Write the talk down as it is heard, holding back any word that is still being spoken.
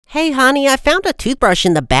Hey honey, I found a toothbrush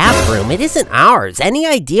in the bathroom. It isn't ours. Any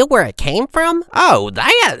idea where it came from? Oh,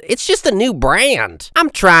 it's just a new brand. I'm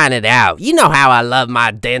trying it out. You know how I love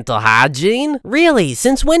my dental hygiene. Really?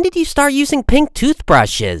 Since when did you start using pink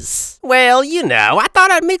toothbrushes? Well, you know, I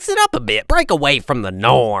thought I'd mix it up a bit, break away from the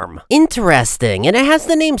norm. Interesting, and it has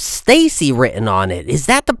the name Stacy written on it. Is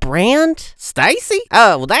that the brand? Stacy?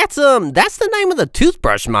 Oh, that's the name of the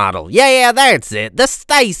toothbrush model. Yeah, that's it. The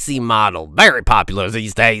Stacy model. Very popular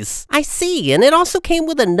these days. I see, and it also came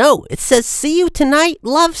with a note. It says, "See you tonight,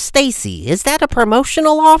 love Stacy." Is that a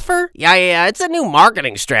promotional offer? Yeah, it's a new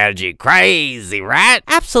marketing strategy. Crazy, right?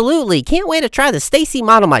 Absolutely. Can't wait to try the Stacy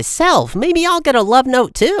model myself. Maybe I'll get a love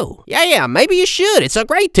note too. Yeah, maybe you should. It's a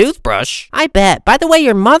great toothbrush. I bet. By the way,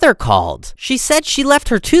 your mother called. She said she left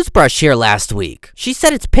her toothbrush here last week. She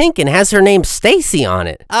said it's pink and has her name Stacy on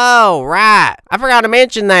it. Oh, right. I forgot to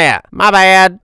mention that. My bad.